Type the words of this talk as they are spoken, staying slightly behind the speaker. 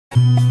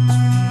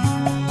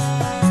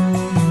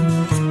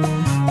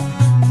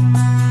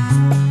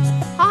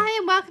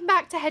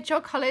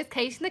Hedgehog Hollow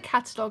Page in the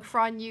catalogue for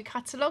our new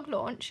catalogue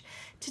launch.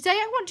 Today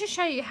I want to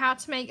show you how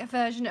to make a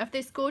version of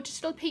this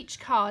gorgeous little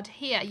peach card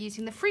here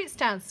using the Fruit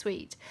Stand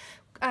Suite.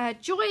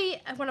 Joy,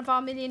 one of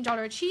our $1 Million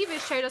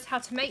Achievers, showed us how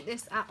to make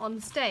this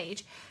on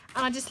stage,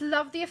 and I just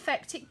love the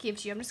effect it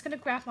gives you. I'm just going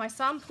to grab my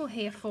sample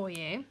here for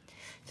you.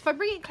 So if I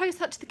bring it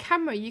close up to the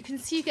camera, you can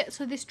see you get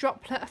sort of this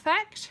droplet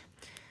effect,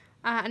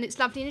 and it's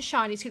lovely and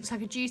shiny, so it looks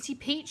like a juicy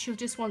peach you'll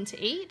just want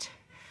to eat.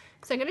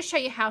 So I'm going to show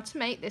you how to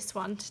make this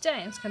one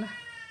today. I'm just going to,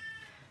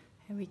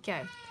 here we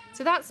go.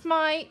 So that's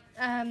my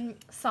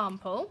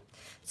sample.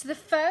 So the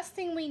first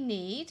thing we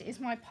need is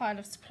my pile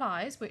of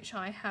supplies, which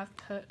I have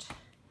put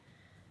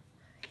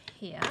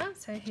here.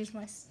 So here's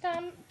my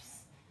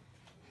stamps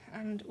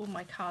and all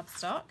my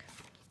cardstock.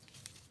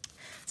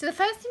 So the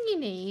first thing you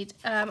need,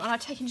 and I've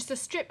taken just a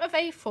strip of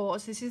A4,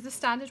 so this is the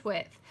standard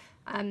width,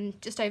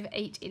 just over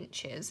 8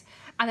 inches,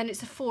 and then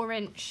it's a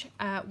 4-inch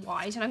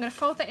wide, and I'm going to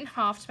fold that in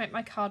half to make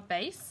my card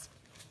base.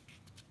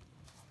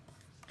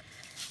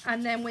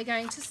 And then we're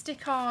going to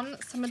stick on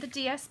some of the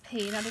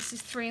DSP. Now this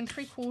is 3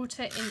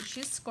 3/4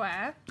 inches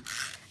square,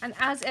 and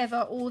as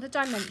ever all the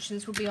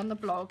dimensions will be on the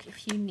blog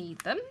if you need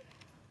them.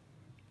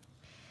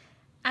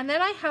 And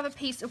then I have a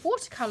piece of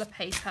watercolour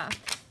paper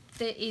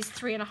that is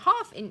 3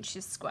 1/2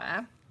 inches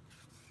square,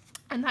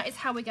 and that is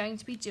how we're going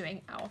to be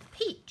doing our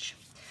peach.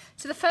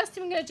 So the first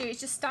thing I'm going to do is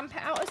just stamp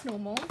it out as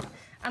normal,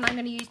 and I'm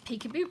going to use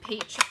Peekaboo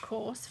Peach, of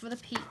course, for the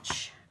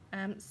peach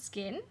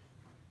skin.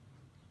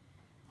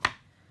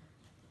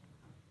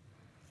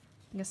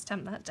 I'm going to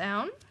stamp that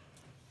down,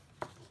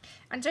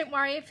 and don't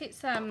worry if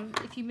it's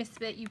if you miss a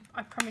bit,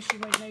 I promise you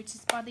won't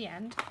notice by the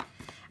end.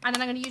 And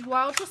then I'm going to use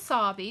Wild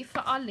Wasabi for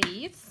our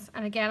leaves,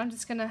 and again I'm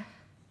just going to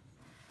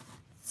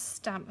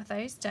stamp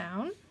those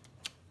down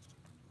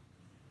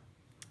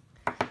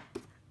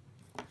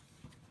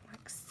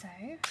like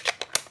so.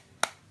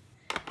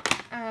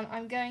 And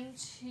I'm going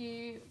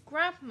to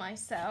grab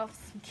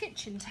myself some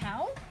kitchen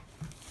towel.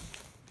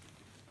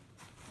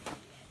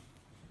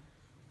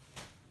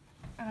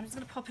 And I'm just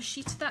going to pop a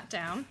sheet of that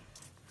down.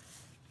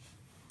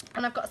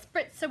 And I've got a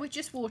spritzer with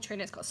just water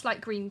in it. It's got a slight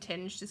green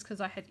tinge just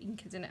because I had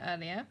inkers in it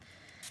earlier.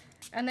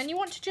 And then you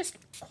want to just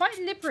quite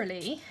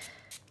liberally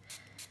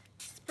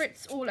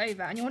spritz all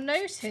over. And you'll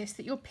notice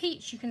that your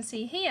peach, you can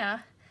see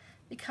here,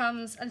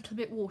 becomes a little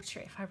bit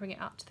watery. If I bring it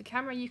up to the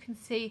camera, you can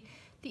see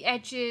the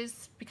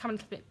edges become a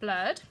little bit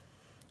blurred.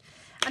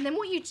 And then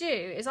what you do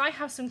is, I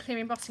have some clear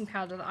embossing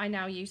powder that I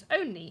now use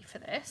only for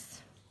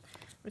this.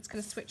 We're just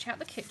going to switch out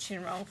the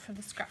kitchen roll for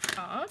the scrap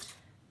card.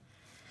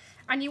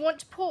 And you want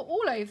to pour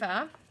all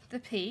over the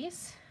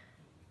piece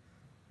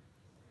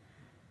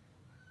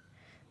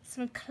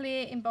some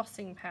clear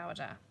embossing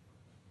powder.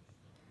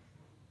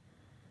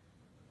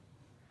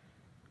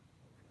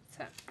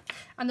 So,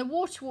 and the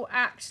water will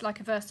act like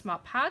a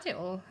Versamark pad, it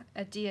will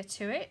adhere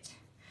to it.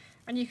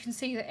 And you can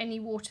see that any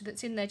water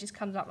that's in there just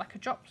comes up like a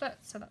droplet,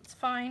 so that's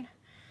fine.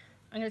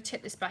 I'm going to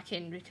tip this back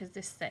in because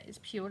this set is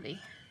purely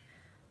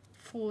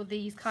for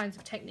these kinds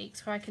of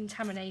techniques where I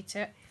contaminate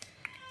it,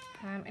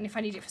 and if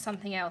I need it for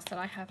something else then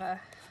I have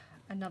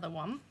another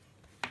one.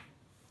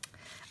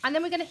 And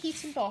then we're going to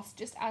heat emboss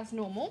just as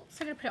normal,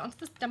 so I'm going to put it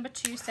onto the number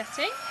 2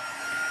 setting,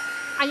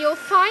 and you'll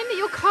find that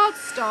your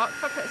cardstock,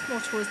 if I put it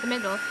more towards the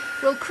middle,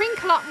 will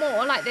crinkle up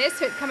more like this,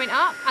 so it's coming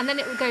up, and then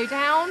it will go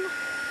down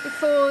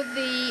before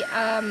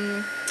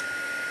the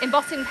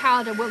embossing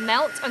powder will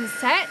melt and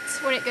set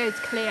when it goes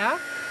clear.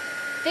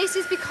 This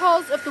is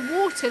because of the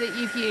water that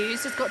you've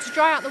used. It's got to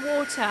dry out the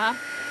water,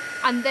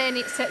 and then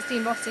it sets the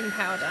embossing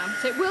powder.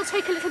 So it will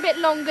take a little bit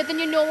longer than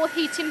your normal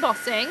heat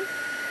embossing.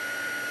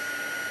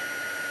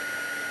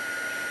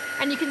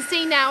 And you can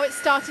see now it's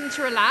starting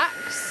to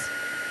relax.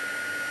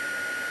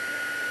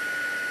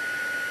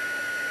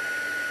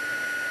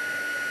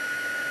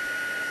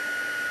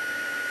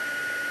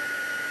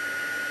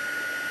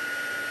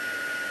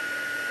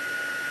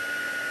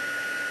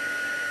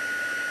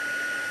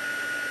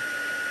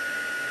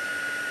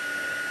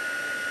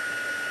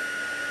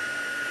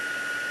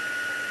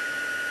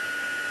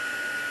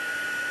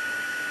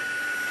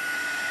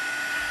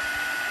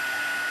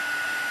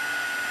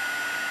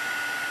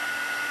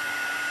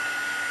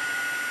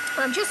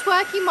 I'm just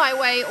working my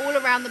way all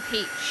around the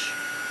peach.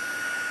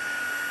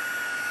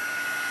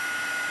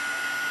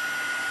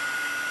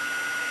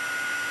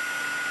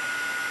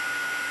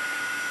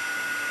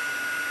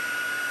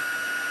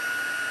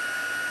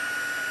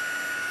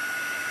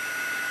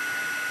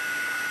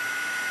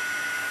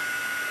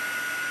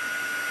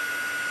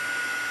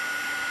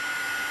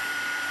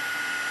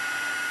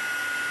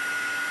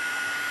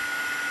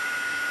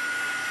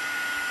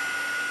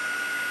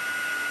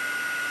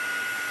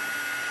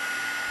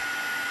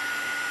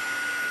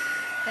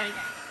 There we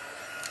go.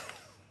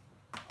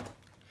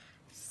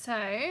 So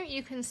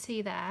you can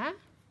see there,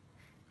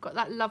 got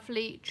that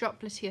lovely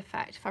droplety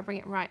effect. If I bring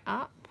it right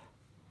up,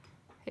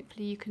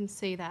 hopefully you can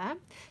see there.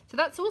 So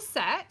that's all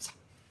set.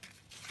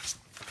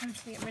 I'm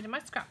just going to get rid of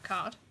my scrap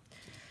card.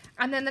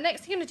 And then the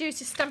next thing I'm going to do is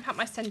just stamp out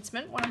my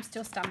sentiment while I'm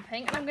still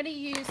stamping. And I'm going to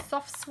use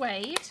soft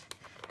suede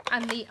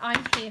and the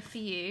I'm Here For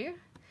You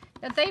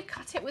Now they've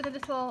cut it with a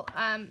little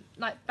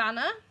like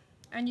banner,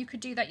 and you could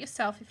do that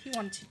yourself if you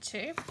wanted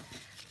to,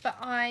 but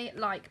I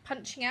like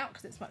punching out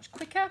because it's much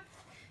quicker.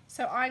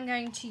 So I'm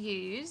going to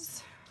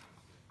use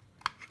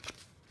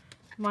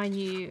my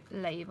new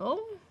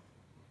label.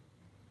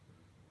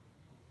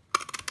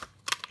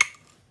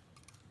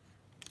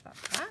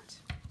 That's that.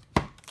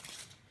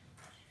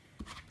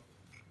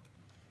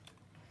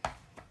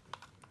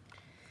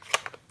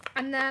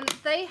 And then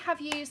they have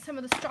used some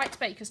of the striped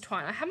baker's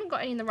twine. I haven't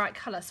got any in the right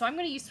colour, so I'm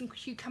going to use some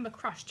cucumber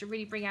crush to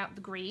really bring out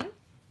the green.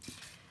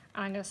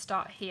 And I'm going to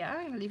start here.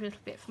 I'm going to leave a little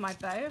bit for my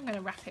bow. I'm going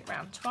to wrap it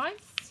round twice,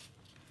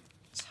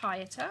 tie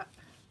it up.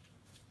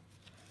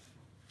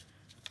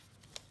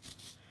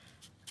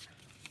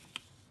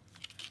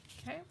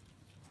 Okay.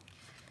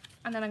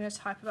 And then I'm going to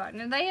type about it.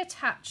 And they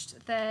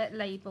attached their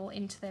label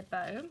into their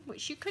bow,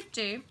 which you could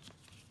do.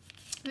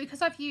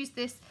 Because I've used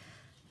this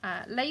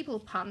label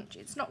punch,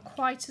 it's not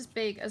quite as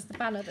big as the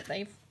banner that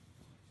they've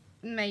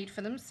made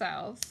for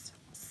themselves.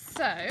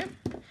 So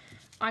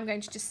I'm going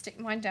to just stick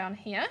mine down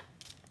here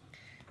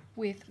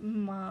with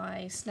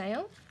my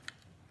snail.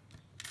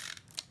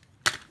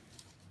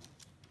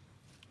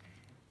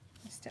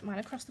 Stick mine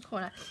across the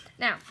corner.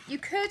 Now you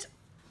could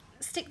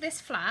stick this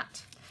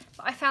flat,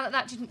 but I found that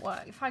that didn't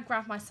work. If I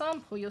grab my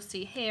sample, you'll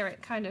see here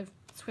it kind of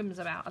swims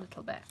about a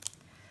little bit.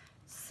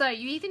 So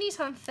you either need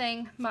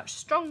something much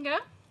stronger,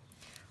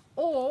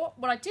 or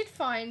what I did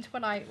find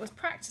when I was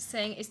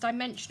practicing is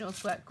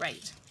dimensionals work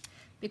great,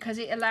 because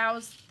it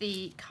allows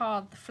the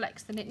card the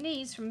flex that it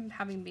needs from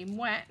having been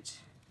wet.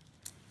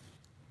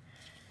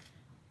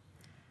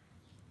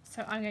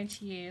 So I'm going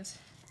to use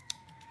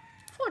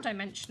 4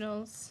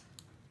 dimensionals.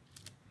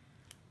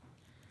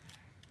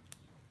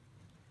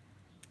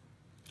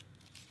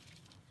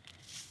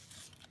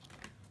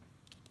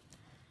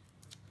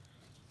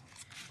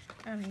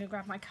 And I'm going to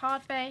grab my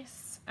card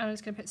base, and I'm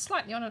just going to put it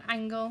slightly on an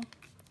angle.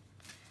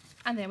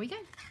 And there we go.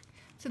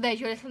 So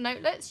there's your little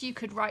notelets. You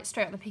could write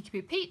straight on the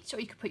Peekaboo Peach, or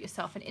you could put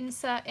yourself an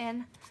insert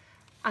in,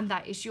 and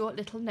that is your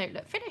little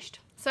notelet finished.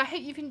 So I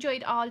hope you've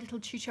enjoyed our little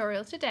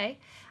tutorial today,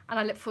 and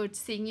I look forward to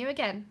seeing you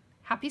again.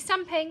 Happy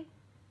stamping!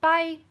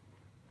 Bye!